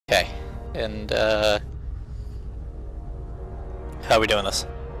And how are we doing this?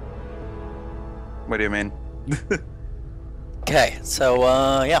 What do you mean? Okay, so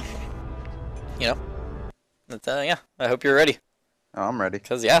yeah, you know, but, yeah. I hope you're ready. Oh, I'm ready.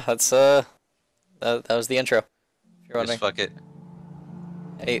 Cause yeah, that's that was the intro. If you're wondering. Just fuck it.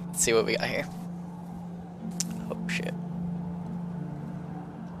 Hey, let's see what we got here. Oh shit.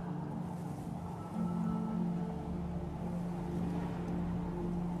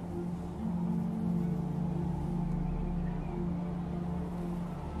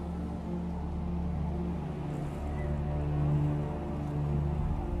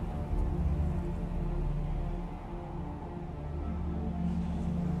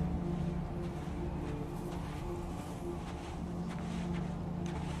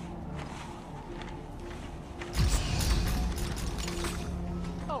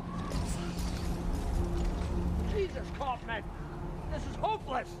 This is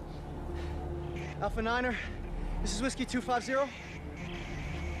hopeless! Alpha Niner, this is Whiskey 250. Come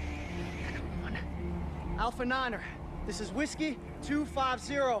on. Alpha Niner, this is Whiskey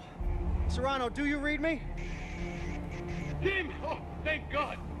 250. Serrano, do you read me? Tim! Oh, thank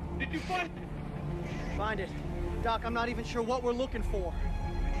God! Did you find it? Find it. Doc, I'm not even sure what we're looking for.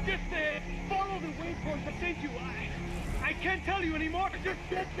 Just follow the waypoint that takes you. I can't tell you anymore. Just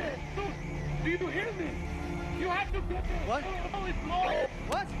get there. Do you hear me? You have to get there. What? Oh, it's more.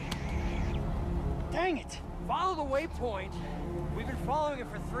 What? Dang it! Follow the waypoint. We've been following it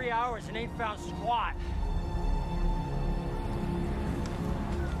for 3 hours and ain't found squat.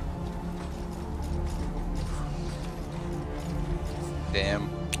 Damn.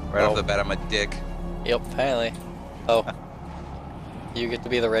 Right off the bat, I'm a dick. Yep, apparently. Oh, you get to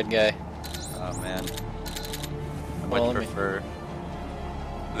be the red guy. Oh man. I Well, much let me- prefer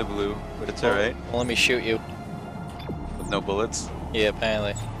the blue, but it's Well, alright. well, let me shoot you. With no bullets. Yeah,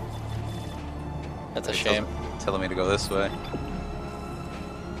 apparently. That's a It's shame. Telling me to go this way.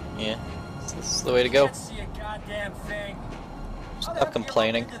 Yeah, this is the way to go. Can't see a goddamn thing. Stop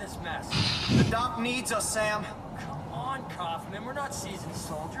complaining. Into this mess. The doc needs us, Sam. Come on, Kaufman. We're not seasoned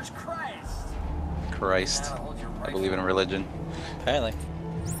soldiers. Christ. Christ. Gotta hold your I rifle. believe in religion. Apparently.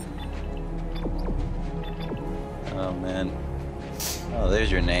 Oh man. Oh,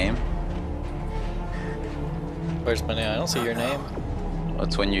 there's your name. Where's my name? I don't see your name.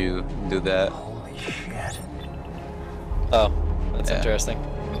 That's when you do that. Holy shit. Oh, that's Yeah. interesting.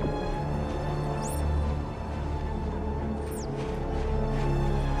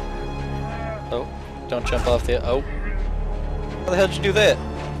 Oh, don't jump off the. Oh. How the hell did you do that?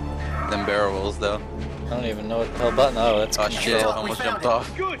 Them barrels though. I don't even know what the hell button. Oh, that's Oh shit, control. almost found jumped it.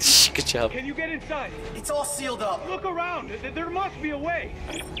 off. Good. Good job. Can you get inside? It's all sealed up. Look around. There must be a way.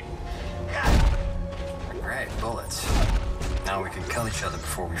 Great, bullets. Now we can kill each other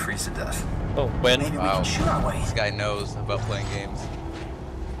before we freeze to death. Oh, when? Maybe we Wow. can shoot our way. This guy knows about playing games.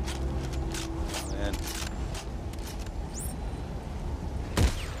 Man.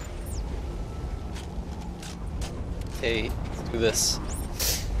 Hey, let's do this.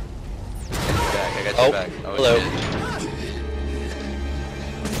 Back. I got Oh, your back. Oh, hello. shit.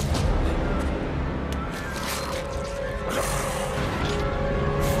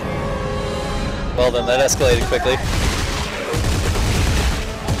 Well then, that escalated quickly.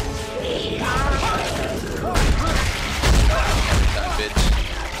 That bitch.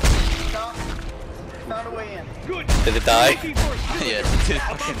 Doc, found a way in. Good. Did it die? Looking for it. Yes, it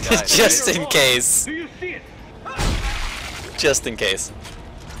fucking died. Just right? in case. Do you see it? Just in case.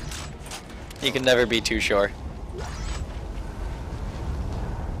 You can never be too sure.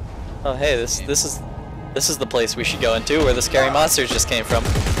 Oh hey, this is the place we should go into where the scary monsters just came from.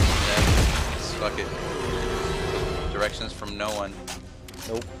 Yeah. Just fuck it. Directions from no one.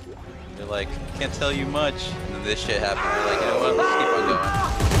 Nope. They're like, can't tell you much. And then this shit happened. They're like, you know what? Let's keep on going.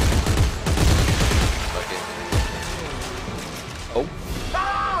 Fuck it. Oh.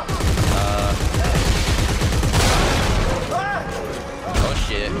 Oh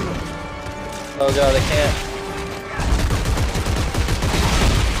shit. Oh god, I can't.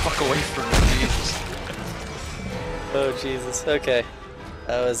 Fuck away from me, Jesus. Oh Jesus. Okay.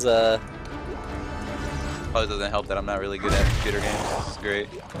 That was Probably doesn't help that I'm not really good at computer games. This is great.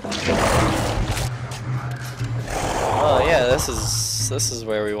 Oh yeah, this is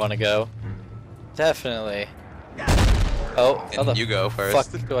where we want to go. Definitely. Oh, how And the you go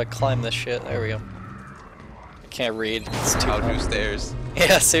first. fuck do I climb this shit? There we go. I can't read. It's too How do comp. stairs? Yeah,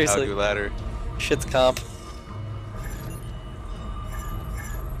 How seriously. do ladder? Shit's comp.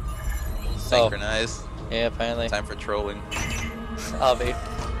 Synchronize. Yeah, apparently. Time for trolling. Obvi.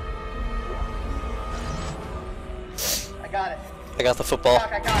 I got it. I got the football.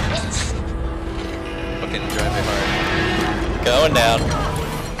 Doc, I got it. Fucking drive it hard. Going down.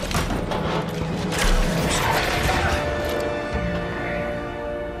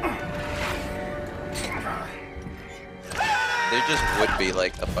 There just would be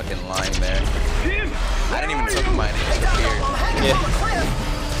like a fucking line there. I didn't even took mine, it just appeared. Yeah.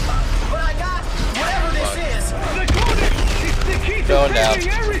 But I got whatever this is. The codex! It's the key to Going down.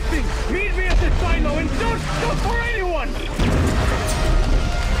 saving everything! Meet me at the silo and don't stop for anyone!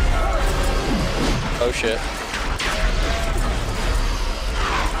 Oh shit.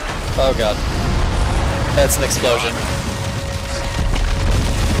 Oh god. That's an explosion.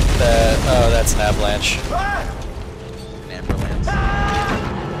 Oh, that's an avalanche. An ambulance.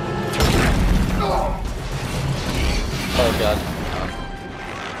 Oh god.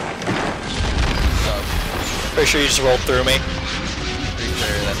 Pretty sure you just rolled through me. Pretty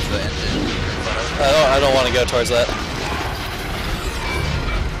sure that's the engine. I don't want to go towards that.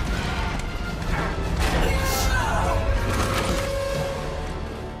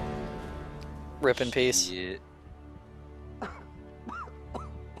 Rip in peace. Yeah.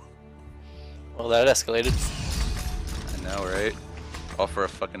 Well, that escalated. I know, right? All for a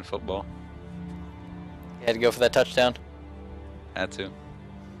fucking football. You had to go for that touchdown. Had to.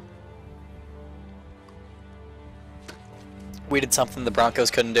 We did something the Broncos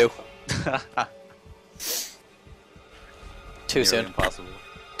couldn't do. Too Nearly soon. Impossible.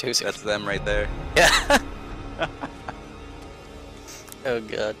 Too soon. That's them right there. Yeah. Oh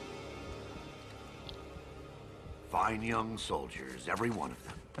god. Fine young soldiers, every one of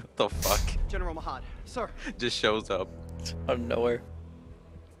them. What the fuck? General Mahad, sir. Just shows up. Out of nowhere.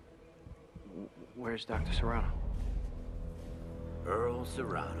 Where's Dr. Serrano? Earl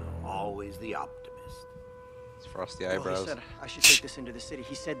Serrano, always the optimist. It's frosty Well, eyebrows. he said I should take this into the city.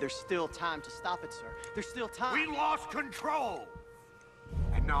 He said there's still time to stop it, sir. There's still time. We lost control!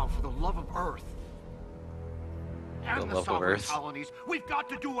 And now, for the love of Earth and The the love of sovereign Earth. colonies, we've got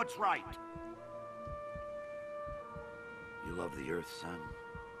to do what's right. You love the Earth, son?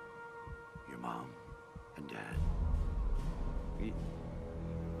 Your mom and dad?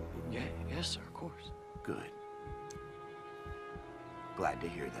 Yeah, yes, sir, of course. Good. Glad to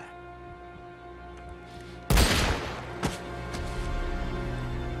hear that.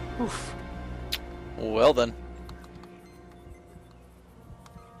 Oof. Well then.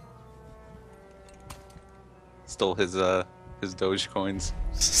 Stole his Doge coins.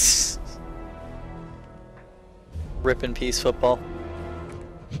 Rip in peace football.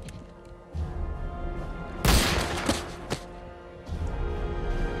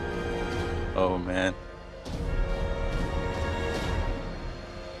 Oh man.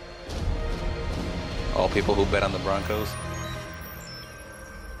 All people who bet on the Broncos.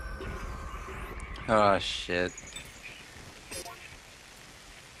 Oh shit.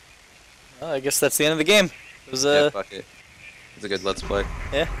 Well, I guess that's the end of the game. It was Yeah, fuck it. It's a good let's play.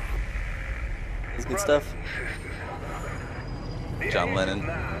 yeah. It was good stuff. John Lennon.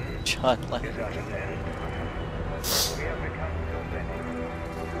 John Lennon.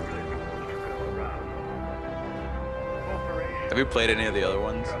 Have you played any of the other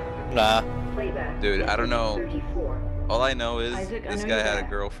ones? Nah. Dude, I don't know. All I know is this guy had a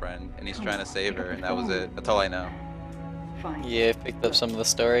girlfriend and he's trying to save her, and that was it. That's all I know. Yeah, picked up some of the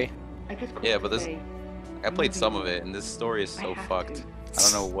story. Yeah, but this, I played some of it, and this story is so fucked. I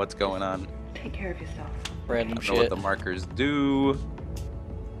don't know what's going on. Take care of yourself. I Random don't know what shit. the markers do.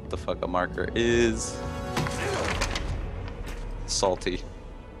 What the fuck a marker is. Salty.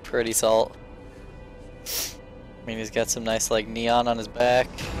 Pretty salt. I mean, he's got some nice like neon on his back.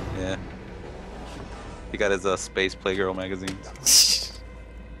 Yeah. He got his Space Playgirl magazines.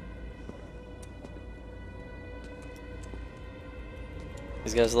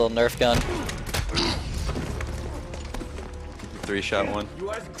 He's got his little Nerf gun. 3-shot one.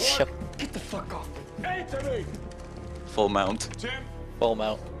 Yep. Get the fuck off! Answer me! Full mount. Tim, Full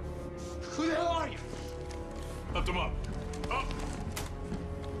mount. who the hell are you? Lift him up. Up.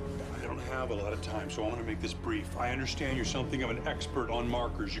 I don't have a lot of time, so I'm gonna make this brief. I understand you're something of an expert on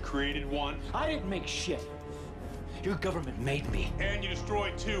markers. You created one, I didn't make shit. Your government made me. and you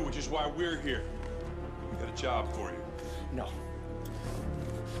destroyed two, which is why we're here. We got a job for you. No.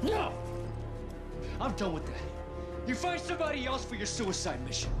 No! I'm done with that. You find somebody else for your suicide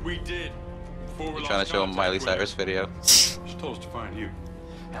mission. We did. Before we You're trying to show him Miley Cyrus video. She told us to find you.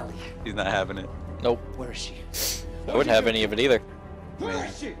 Ellie, He's not having it. Nope. where is she? I wouldn't have any of it either. Where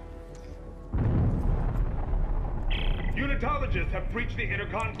is she? Unitologists have breached the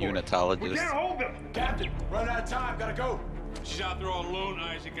intercon. We Unitologist. can't hold them. Captain, run out of time. Gotta go. She's out there all alone,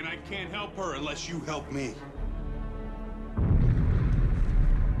 Isaac, and I can't help her unless you help me.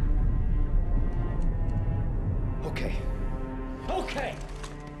 Okay. Okay.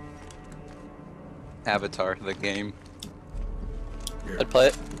 Avatar, the game. I'd play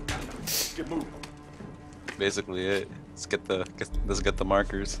it. Get moving. Basically it. Let's get the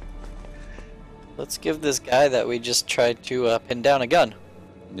markers. Let's give this guy that we just tried to pin down a gun.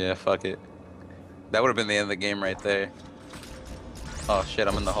 Yeah, fuck it. That would have been the end of the game right there. Oh shit,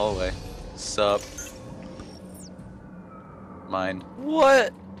 I'm in the hallway. Sup? Mine.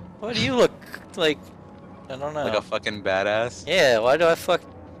 What? What do you look like? I don't know. Like a fucking badass. Yeah, why do I fuck...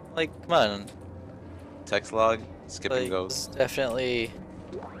 Like, come on. Text log. Skipping Like, ghost. definitely...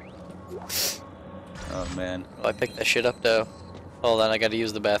 Oh man. Oh, I picked that shit up though. Hold on, I gotta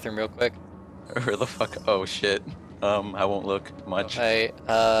use the bathroom real quick. Where the fuck? Oh shit. I won't look much.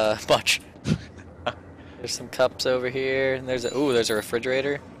 Much. There's some cups over here, and there's a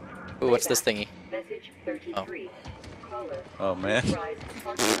refrigerator. Ooh, what's this thingy? Oh. Oh man.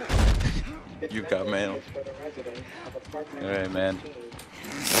 You got mail. Alright, man.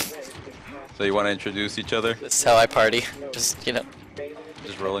 So you want to introduce each other? This is how I party. Just, you know.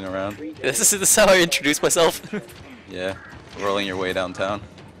 Just rolling around? This is how I introduce myself. Yeah. Rolling your way downtown.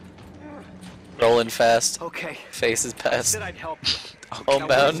 Rolling fast. Okay. Faces past. Said I'd help you.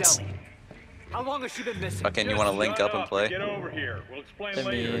 Homebound. How long has she been missing? Fucking, you want to link up and play? Get over here. We'll explain I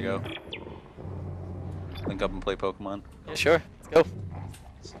later. Here we go. Link up and play Pokemon. Yeah, sure. Let's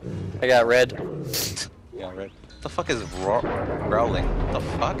go. I got red. Yeah, right. What the fuck is growling? What the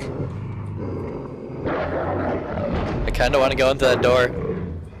fuck? I kind of want to go into that door.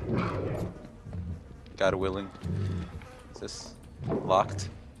 God willing. Is this locked?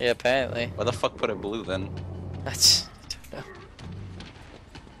 Yeah, apparently. Why the fuck put it blue then? That's... I don't know.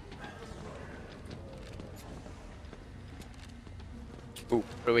 Ooh,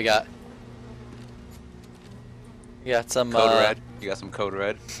 what do we got? We got some, Code red. You got some code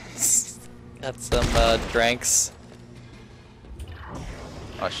red? Got some, drinks.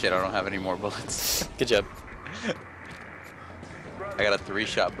 Oh shit, I don't have any more bullets. Good job. I got a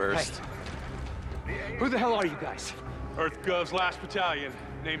 3-shot burst. Who the hell are you guys? Earth Gov's last battalion.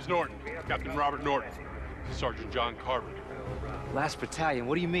 Name's Norton. Captain Robert Norton. Sergeant John Carver. Last battalion,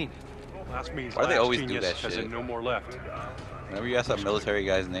 what do you mean? Last means Why do they last always do genius, that as shit? in no more left. Whenever you ask that military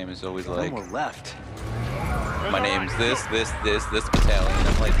guy's name, it's always No like, more left. my name's this battalion. And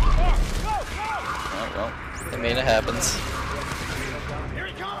I'm like, oh, well. I mean, it happens. Here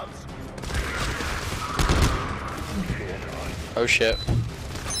he comes! Oh shit.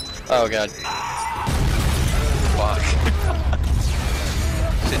 Oh god. Fuck.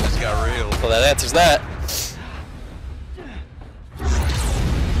 Shit just got real. Well, that answers that.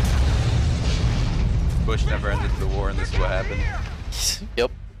 Bush never ended the war, and this is what happened.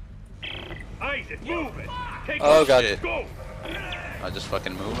 Yep. Isaac, move it! Take Oh it. god. Shit. Go! I just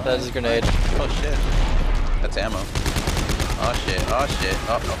fucking move. That is a grenade. Oh shit. That's ammo. Oh shit. Oh shit.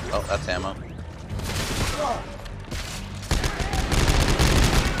 Oh, that's ammo.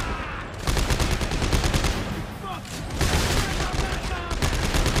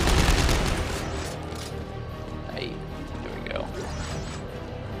 Hey, there we go.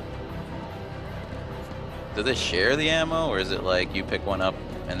 Do they share the ammo, or is it like you pick one up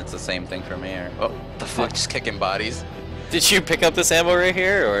and it's the same thing for me? Or oh, the fuck, just kicking bodies. Did you pick up this ammo right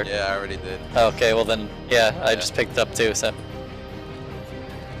here, or? Yeah, I already did. Oh, okay, well then, yeah, I just picked it up too, so.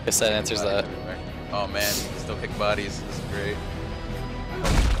 Guess that answers that. Oh man, you can still kick bodies. This is great.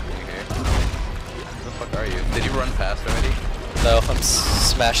 Where the fuck are you? Did you run past already? No, I'm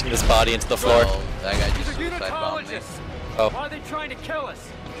smashing this body into the floor. Well, that guy just suicide bombed me. Oh. Why are they trying to kill us?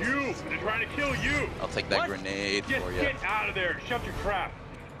 You! They're trying to kill you! I'll take that grenade Just for you. get out of there! Shut your trap!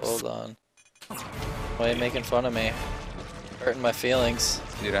 Hold on. Why are you making fun of me? Hurting my feelings.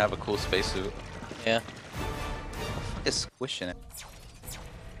 Dude, I have a cool spacesuit. Yeah, It's squishing it.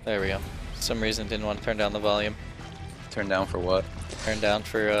 there we go. For some reason didn't want to turn down the volume. Turn down for what? Turn down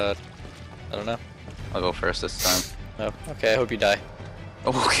for, I don't know. I'll go first this time. Oh, okay, I hope you die.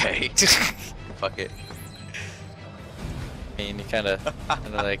 Okay. Fuck it. I mean, you kinda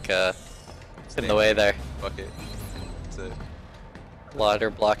like, in the way there. Fuck it. That's it. Ladder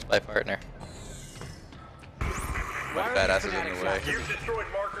blocked by partner. My fat ass is in the way. You've destroyed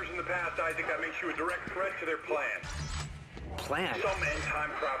markers in the past, Isaac. That makes you a direct threat to their plan. Plan? Some end-time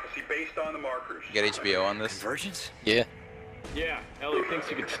prophecy based on the markers. You get HBO on this? Convergence? Yeah. Yeah, Ellie thinks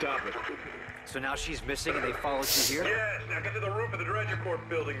you can stop it. So now she's missing and they followed you here? Yes, now get to the roof of the Dredger Corp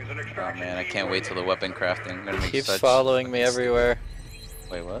building. There's an Oh extraction man, I team can't wait till the weapon crafting. I'm gonna make Keeps such following me fucking- everywhere.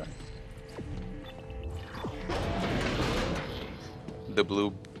 Wait, what? The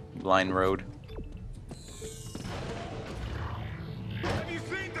blue line road. Have you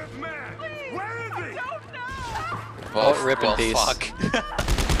seen this man? Where is he? Oh, rip in well, peace. Fuck.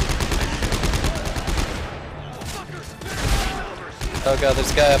 Oh god,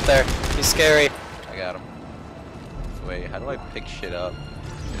 there's a guy up there. He's scary. I got him. Wait, how do I pick shit up?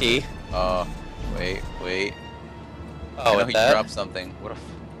 E. Wait. Oh, I know with he that? dropped something. What a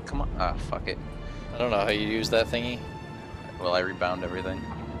come on. Ah, fuck it. I don't know how you use that thingy. Well, I rebound everything.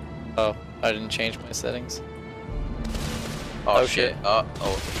 Oh, I didn't change my settings. Oh, Oh, shit. shit. Oh.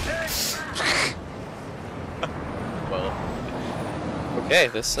 Well, Okay,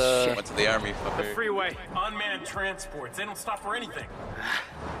 this shit went to the army. The Fucker. freeway, unmanned transports. They don't stop for anything.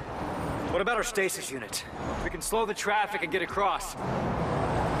 What about our stasis unit? We can slow the traffic and get across.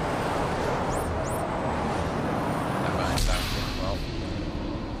 Well,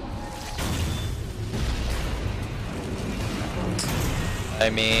 I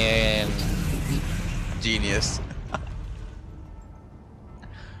mean, genius.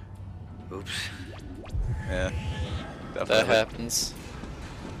 Oops. Yeah. that Definitely. happens.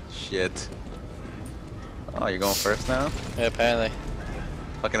 Shit. Oh, you're going first now? Yeah, apparently.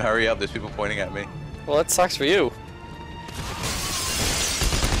 Fucking hurry up, there's people pointing at me. Well, that sucks for you.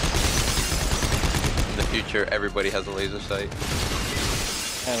 In the future, everybody has a laser sight.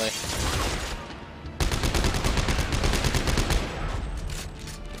 Apparently.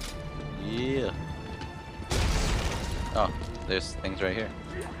 Yeah. Oh, there's things right here.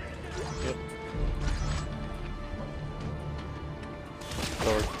 Yep.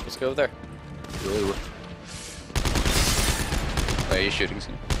 Or let's go over there. Whoa. Why are you shooting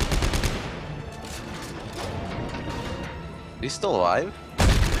soon? He's still alive?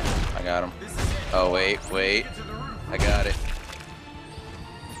 I got him. Oh, wait. I got it.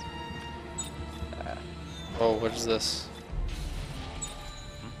 Oh, what is this?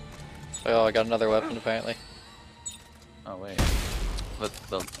 Oh, I got another weapon apparently. Oh, wait.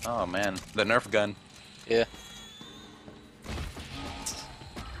 Oh, man. The Nerf gun. Yeah.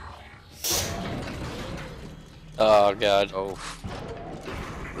 Oh god. Oh.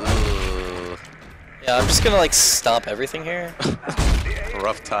 Ugh. Yeah, I'm just gonna like stop everything here.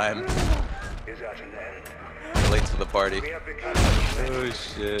 Rough time. Late to the party. Oh,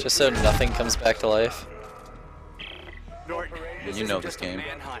 shit. Just so nothing comes back to life. You know this game.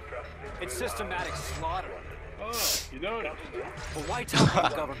 Manhunt. It's systematic slaughter. Oh, you noticed. But why tell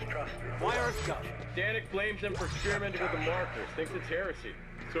the government? Why Earth Gov? Danik blames them for experimenting with the markers. Thinks it's heresy.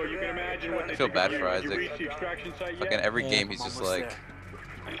 So you can imagine what they I feel think bad of for you. Isaac. You reached the extraction site yet? Fucking every Yeah. game he's just Almost like,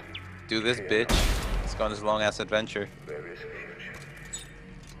 do this, bitch. Let's go on this long ass adventure.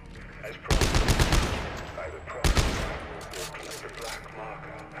 As promised, by the prophet, will collect the black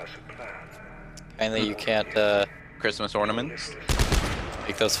marker as a plan. Finally, you can't Christmas ornaments.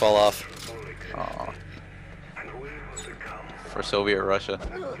 make those fall off. Aw. And we will become For Soviet Russia.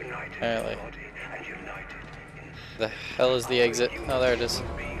 united Apparently. in body and united in The hell is the exit? Oh, there it is.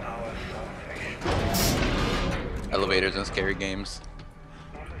 be our salvation. Elevators in scary games.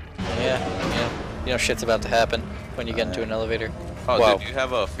 Yeah. You know shit's about to happen when you get into an elevator. Oh, Wow. dude, you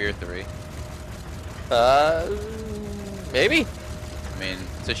have a Fear 3. Maybe? I mean,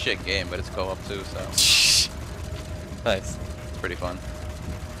 it's a shit game, but it's co-op too, so Nice. it's pretty fun.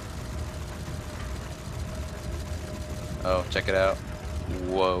 Oh, check it out.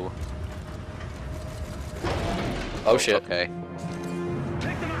 Whoa. Oh shit. Okay.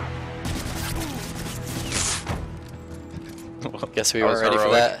 Guess we That was weren't ready for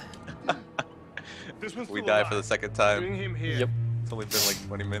heroic. that. This one's We still died for the alive. second Bring time. him here. Yep. It's only been like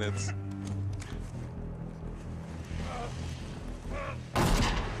 20 minutes.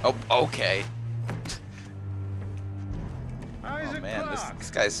 Oh, okay. Oh Isaac man, Clarke.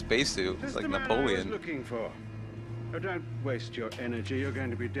 this guy's spacesuit. It's This like the man I was Napoleon. looking for. Oh, don't waste your energy. You're going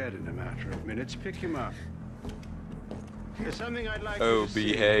to be dead in a matter of minutes. Pick him up. There's something I'd like Oh, you to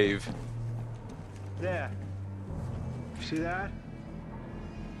see. behave. There. See that?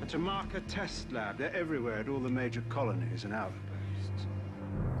 It's a marker test lab. They're everywhere at all the major colonies and outposts.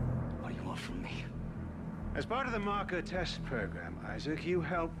 What do you want from me? As part of the marker test program, Isaac, you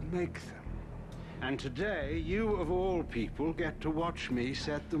helped make them. And today, you of all people get to watch me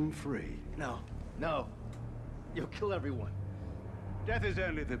set them free. No. You'll kill everyone. Death is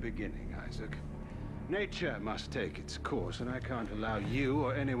only the beginning, Isaac. Nature must take its course, and I can't allow you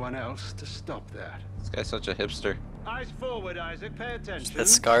or anyone else to stop that. This guy's such a hipster. Eyes forward, Isaac. Pay attention. That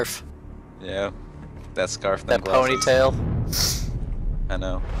scarf. Yeah. That scarf, That them glasses. ponytail. I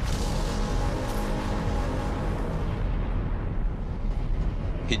know.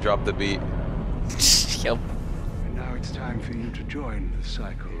 He dropped the beat. Yep. And now it's time for you to join the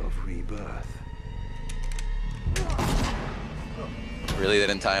cycle of rebirth. Really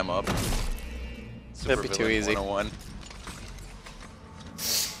didn't tie him up. That'd be too Supervillain easy. 101.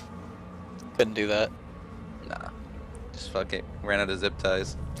 Couldn't do that. Nah. Just fuck it. Ran out of zip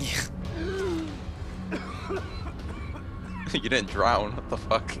ties. You didn't drown. What the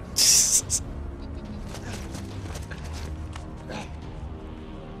fuck?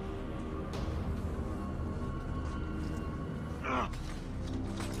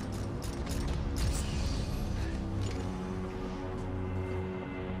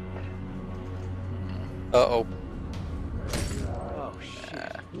 Uh-oh. Oh,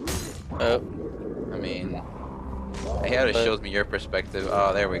 shit. Oh. I mean, hey, how it shows me your perspective.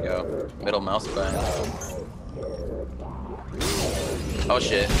 Oh, there we go. Middle mouse button. Oh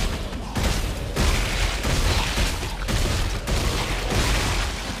shit.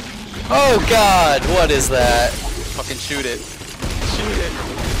 Oh god, what is that? Fucking shoot it. Shoot it.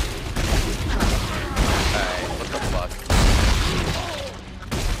 Alright, what the fuck?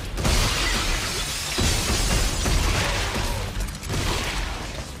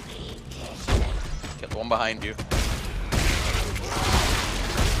 Get one behind you.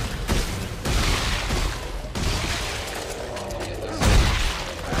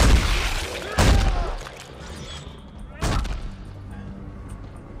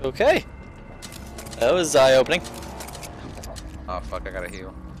 Okay. That was eye-opening. Oh fuck, I gotta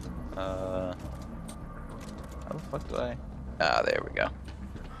heal. How the fuck do I? Ah, there we go.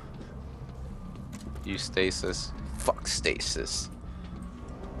 Use stasis. Fuck stasis.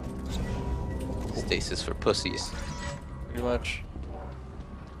 Stasis for pussies. Pretty much.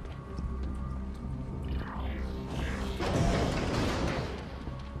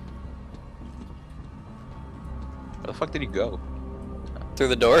 Where the fuck did he go? Through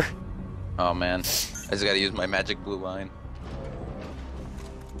the door? Oh man, I just gotta use my magic blue line.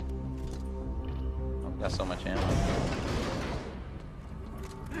 I've got so much ammo.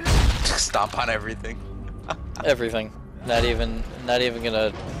 Just stomp on everything. Everything. Not even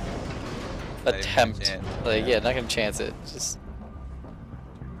gonna attempt. chance. Like, yeah, not gonna chance it. Just.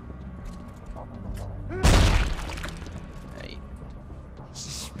 Hey.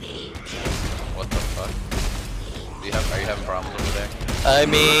 What the fuck? Are you having problems over there? I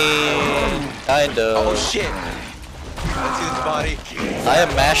mean, kind of. Oh shit! Let's see this body. I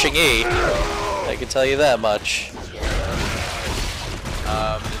am mashing E. I can tell you that much. There's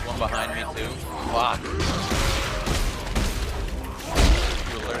one behind me too. Fuck.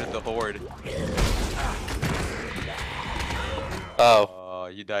 You alerted the horde. Oh. Oh,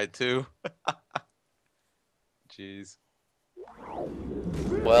 you died too? Jeez.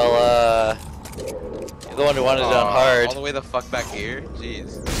 Well, you're the one who wanted it on hard. All the way the fuck back here?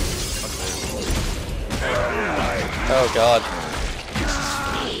 Jeez. Fuck this. Oh god.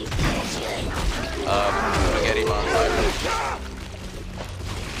 Spaghetti monster.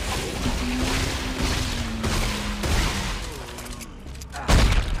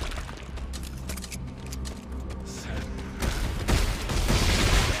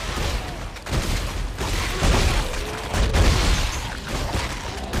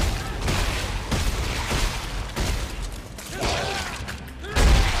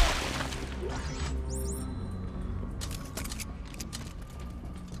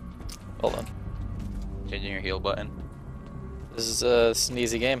 Hold on. Changing your heal button. This is an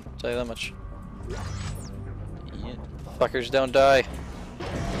easy game, I'll tell you that much. Yeah. Fuckers don't die.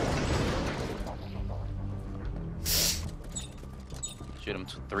 Shoot him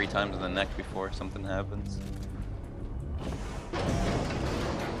 3 times in the neck before something happens.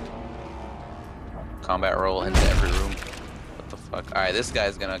 Combat roll into every room. What the fuck? Alright, this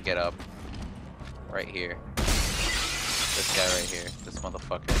guy's gonna get up. Right here. This guy right here. This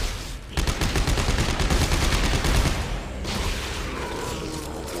motherfucker.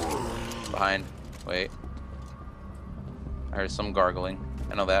 Behind. Wait. I heard some gargling.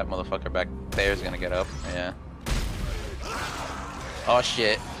 I know that motherfucker back there is gonna get up. Yeah. Oh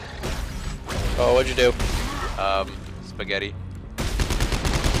shit. Oh, what'd you do? Spaghetti.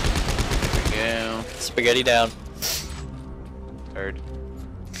 There we go. Spaghetti down. Heard.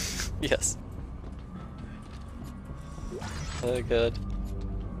 Yes. Oh good.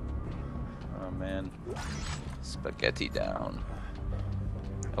 Oh man. Spaghetti down.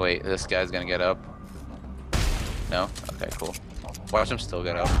 Oh, wait, this guy's gonna get up. No? Okay, cool. Watch him still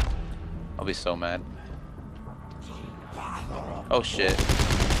get up. I'll be so mad. Oh shit.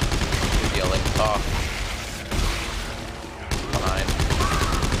 He's yelling. Oh. Behind.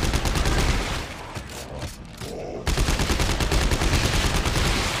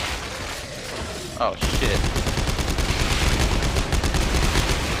 Oh shit.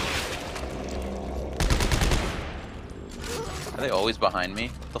 Are they always behind me?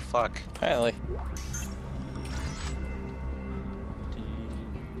 What the fuck? Apparently.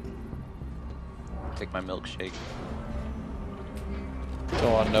 take my milkshake.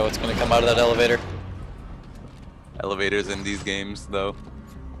 Don't want to know what's gonna come out of that elevator. Elevators in these games, though.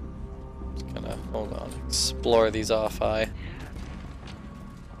 Just gonna hold on, explore these off high.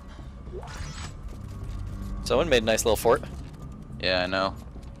 Someone made a nice little fort. Yeah, I know.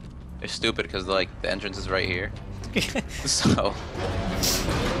 They're stupid because like the entrance is right here. So.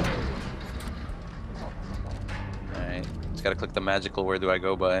 Alright. Just gotta click the magical where do I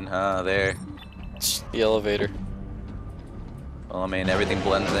go button. There. It's the elevator. Well, I mean, everything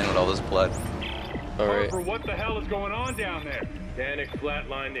blends in with all this blood. Alright. Harper, what the hell is going on down there? Danik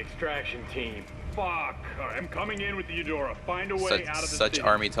flatlined the extraction team. Fuck. Alright, I'm coming in with the Eudora. Find a way out of the Such city.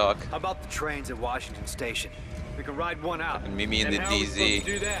 army talk. How about the trains at Washington Station? We can ride one out. And meet me in And the how are we supposed to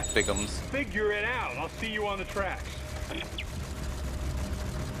do DZ. that? Bigums. Figure it out. I'll see you on the tracks.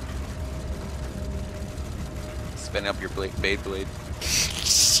 Spinning up your Beyblade.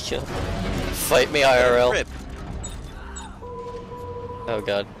 Fight me IRL. Rip. Oh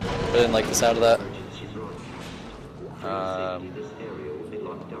god. I didn't like the sound of that.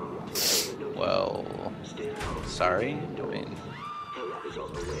 Well, sorry. I mean,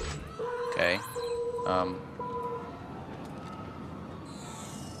 okay.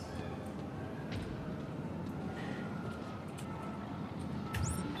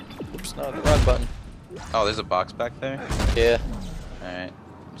 Oops, no, the wrong button. Oh, there's a box back there? Yeah. Alright.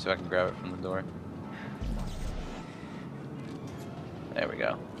 See if I can grab it from the door. There we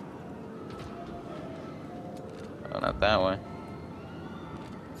go. Oh, not that way.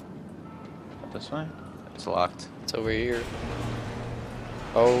 Not this way? It's locked. It's over here.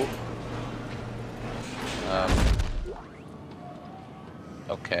 Oh.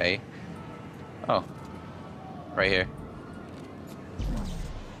 Okay. Oh. Right here.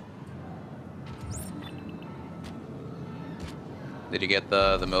 Did you get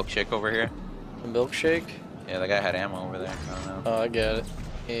the milkshake over here? The milkshake? Yeah, that guy had ammo over there. I don't know. Oh, I got it.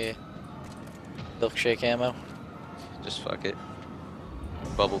 Yeah. Milkshake ammo. Just fuck it.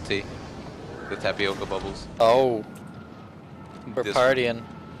 Bubble tea. The tapioca bubbles. Oh. We're This- partying.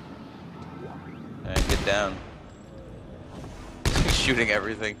 Alright, get down. Shooting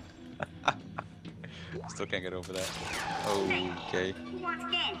everything. Still can't get over that. Okay.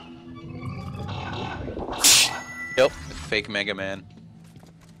 Yep. Fake Mega Man.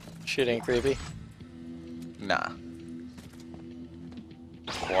 Shit ain't creepy. Nah.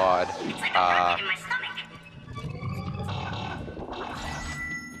 Quad.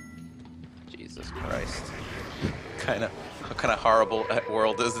 Jesus Christ. What kind of horrible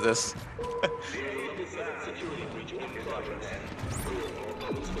world is this?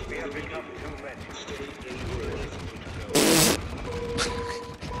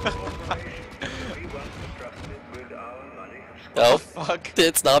 Oh, fuck?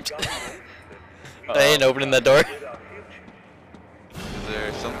 it stopped. I ain't opening that door. Is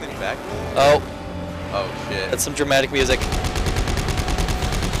there something back there? Oh, Oh shit. that's some dramatic music.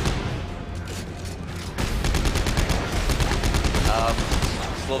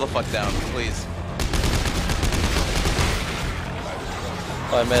 Slow the fuck down, please.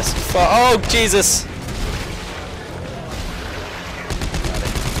 Oh, I missed. Oh, Jesus!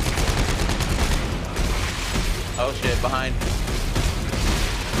 Oh shit, behind.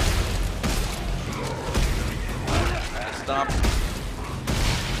 Stop.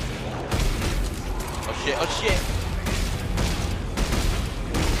 Oh shit, oh shit.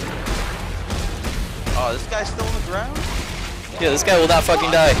 Oh, this guy's still on the ground? Yeah, this guy will not fucking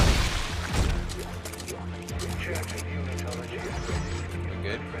die. You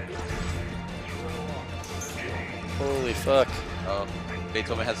good? Holy fuck. Oh,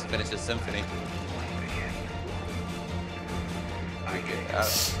 Beethoven has to finish his symphony. We get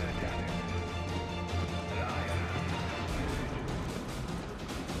out.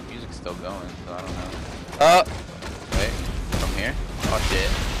 Music's still going, so I don't know. Wait, from here? Oh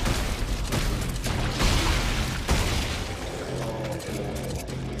shit.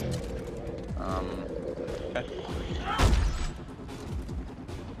 Okay.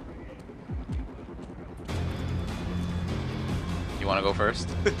 You wanna go first?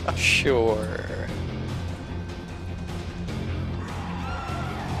 Sure.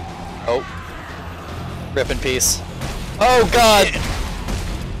 Oh. Rip in peace. Oh god!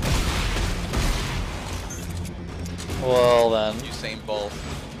 Well then. Usain Bolt.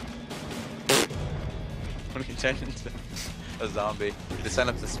 When you turn into a zombie, you descend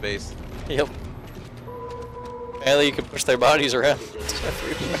up to space. Yep. Apparently you can push their bodies around.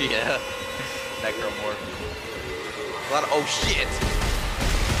 Yeah. Necromorph. A lot of oh shit!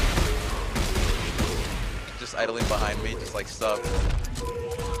 Just idling behind me, just like sup.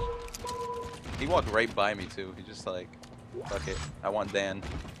 He walked right by me too. He just like, fuck it. I want Dan.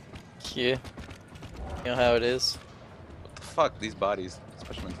 Yeah. You know how it is. What the fuck? These bodies.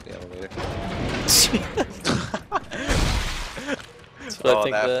 Especially into the elevator. That's what I Oh,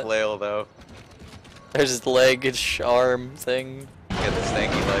 think that of flail though. There's his leg, his arm thing. Yeah, the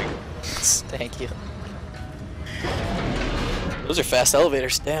stanky leg. Stanky. Those are fast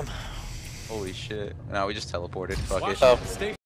elevators, damn. Holy shit. No, we just teleported. Fuck it. Oh.